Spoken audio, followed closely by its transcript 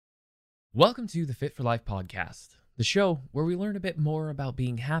Welcome to the Fit for Life podcast, the show where we learn a bit more about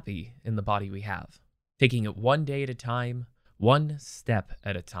being happy in the body we have, taking it one day at a time, one step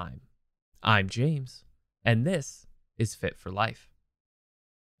at a time. I'm James, and this is Fit for Life.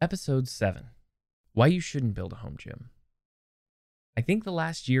 Episode 7, Why You Shouldn't Build a Home Gym. I think the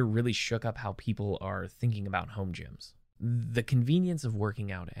last year really shook up how people are thinking about home gyms. The convenience of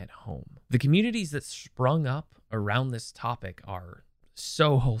working out at home. The communities that sprung up around this topic are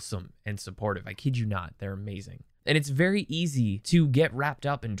so wholesome and supportive. I kid you not, they're amazing. And it's very easy to get wrapped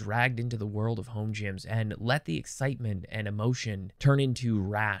up and dragged into the world of home gyms and let the excitement and emotion turn into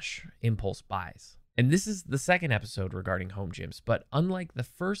rash impulse buys. And this is the second episode regarding home gyms, but unlike the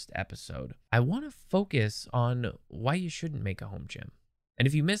first episode, I want to focus on why you shouldn't make a home gym. And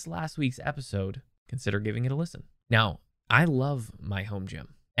if you missed last week's episode, consider giving it a listen. Now, I love my home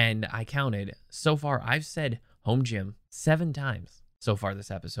gym, and I counted, so far I've said home gym 7 times so far this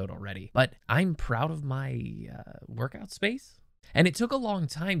episode already, but I'm proud of my workout space, and it took a long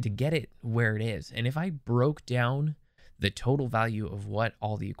time to get it where it is. And if I broke down the total value of what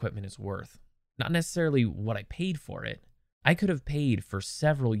all the equipment is worth, not necessarily what I paid for it, I could have paid for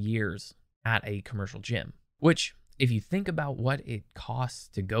several years at a commercial gym, which if you think about what it costs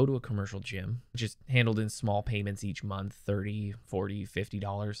to go to a commercial gym, which is handled in small payments each month, $30, $40,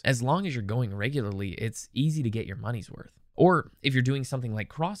 $50, as long as you're going regularly, it's easy to get your money's worth. Or if you're doing something like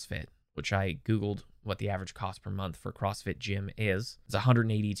CrossFit, which I Googled what the average cost per month for CrossFit gym is, it's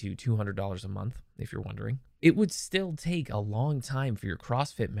 $180 to $200 a month, if you're wondering. It would still take a long time for your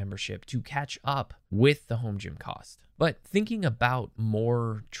CrossFit membership to catch up with the home gym cost. But thinking about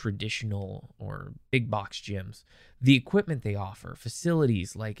more traditional or big box gyms, the equipment they offer,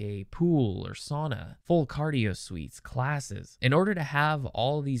 facilities like a pool or sauna, full cardio suites, classes, in order to have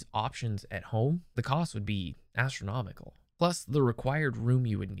all these options at home, the cost would be astronomical. Plus, the required room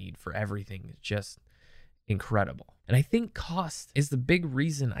you would need for everything is just incredible. And I think cost is the big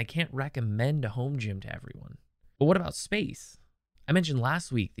reason I can't recommend a home gym to everyone. But what about space? I mentioned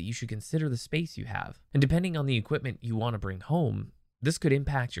last week that you should consider the space you have. And depending on the equipment you want to bring home, this could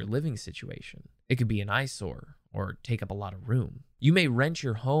impact your living situation. It could be an eyesore or take up a lot of room. You may rent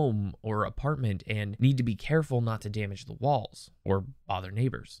your home or apartment and need to be careful not to damage the walls or bother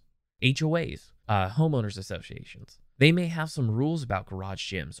neighbors. HOAs, homeowners associations, they may have some rules about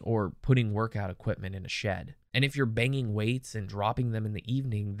garage gyms or putting workout equipment in a shed. And if you're banging weights and dropping them in the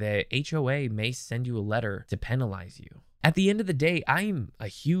evening, the HOA may send you a letter to penalize you. At the end of the day, I'm a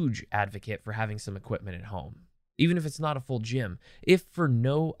huge advocate for having some equipment at home, even if it's not a full gym, if for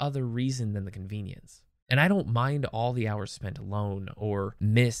no other reason than the convenience. And I don't mind all the hours spent alone or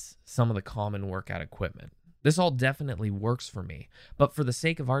miss some of the common workout equipment. This all definitely works for me, but for the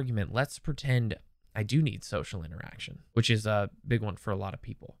sake of argument, let's pretend I do need social interaction, which is a big one for a lot of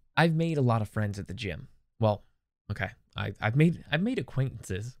people. I've made a lot of friends at the gym. Well, okay, I've made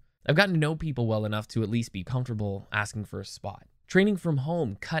acquaintances. I've gotten to know people well enough to at least be comfortable asking for a spot. Training from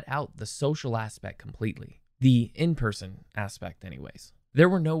home cut out the social aspect completely. The in-person aspect anyways. There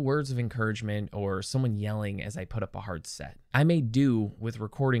were no words of encouragement or someone yelling as I put up a hard set. I made do with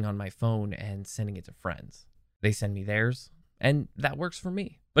recording on my phone and sending it to friends. They send me theirs, and that works for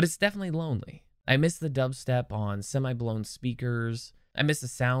me. But it's definitely lonely. I miss the dubstep on semi-blown speakers. I miss the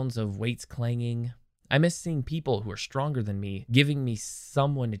sounds of weights clanging. I miss seeing people who are stronger than me giving me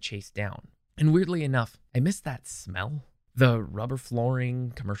someone to chase down. And weirdly enough, I miss that smell. The rubber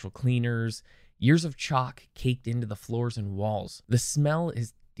flooring, commercial cleaners, years of chalk caked into the floors and walls. The smell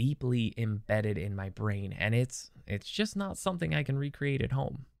is deeply embedded in my brain, and it's just not something I can recreate at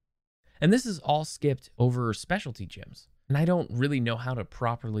home. And this is all skipped over specialty gyms. And I don't really know how to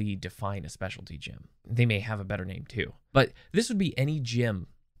properly define a specialty gym. They may have a better name too. But this would be any gym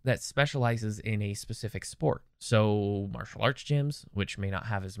that specializes in a specific sport. So martial arts gyms, which may not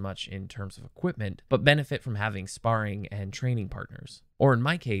have as much in terms of equipment, but benefit from having sparring and training partners. Or in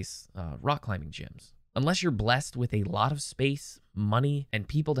my case, rock climbing gyms. Unless you're blessed with a lot of space, money, and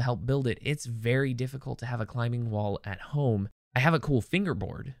people to help build it, it's very difficult to have a climbing wall at home. I have a cool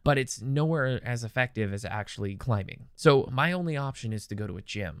fingerboard, but it's nowhere as effective as actually climbing. So my only option is to go to a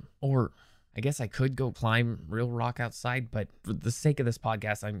gym. Or I guess I could go climb real rock outside, but for the sake of this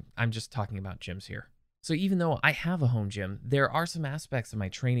podcast, I'm just talking about gyms here. So even though I have a home gym, there are some aspects of my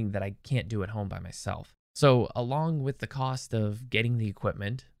training that I can't do at home by myself. So along with the cost of getting the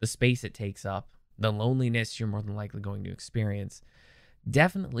equipment, the space it takes up, the loneliness you're more than likely going to experience,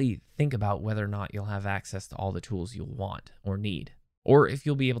 definitely think about whether or not you'll have access to all the tools you'll want or need, or if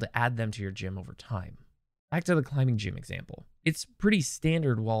you'll be able to add them to your gym over time. Back to the climbing gym example. It's pretty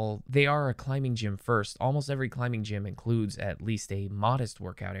standard. While they are a climbing gym first, almost every climbing gym includes at least a modest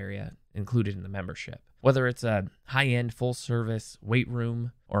workout area included in the membership. Whether it's a high-end full-service weight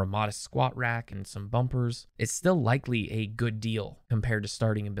room or a modest squat rack and some bumpers, it's still likely a good deal compared to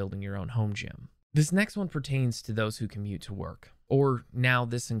starting and building your own home gym. This next one pertains to those who commute to work, or now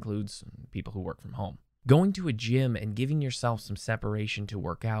this includes people who work from home. Going to a gym and giving yourself some separation to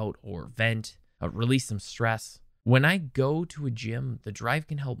work out or vent, release some stress. When I go to a gym, the drive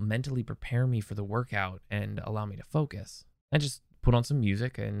can help mentally prepare me for the workout and allow me to focus. I just put on some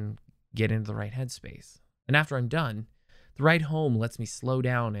music and get into the right headspace. And after I'm done, the ride home lets me slow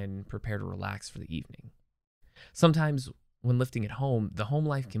down and prepare to relax for the evening. Sometimes when lifting at home, the home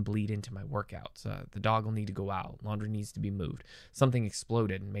life can bleed into my workouts. The dog will need to go out, laundry needs to be moved, something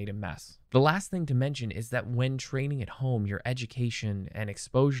exploded and made a mess. The last thing to mention is that when training at home, your education and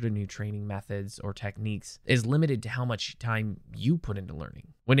exposure to new training methods or techniques is limited to how much time you put into learning.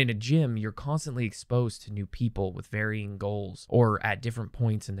 When in a gym, you're constantly exposed to new people with varying goals or at different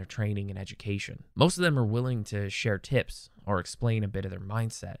points in their training and education. Most of them are willing to share tips or explain a bit of their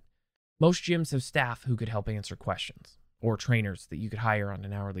mindset. Most gyms have staff who could help answer questions, or trainers that you could hire on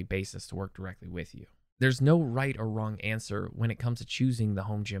an hourly basis to work directly with you. There's no right or wrong answer when it comes to choosing the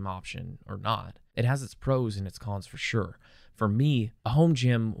home gym option or not. It has its pros and its cons for sure. For me, a home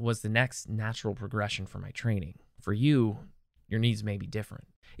gym was the next natural progression for my training. For you, your needs may be different.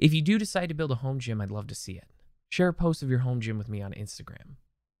 If you do decide to build a home gym, I'd love to see it. Share a post of your home gym with me on Instagram.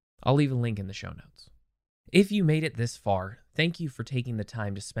 I'll leave a link in the show notes. If you made it this far, thank you for taking the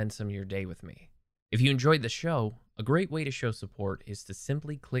time to spend some of your day with me. If you enjoyed the show, a great way to show support is to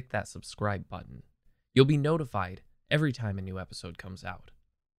simply click that subscribe button. You'll be notified every time a new episode comes out.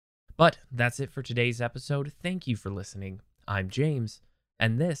 But that's it for today's episode. Thank you for listening. I'm James,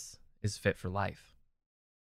 and this is Fit for Life.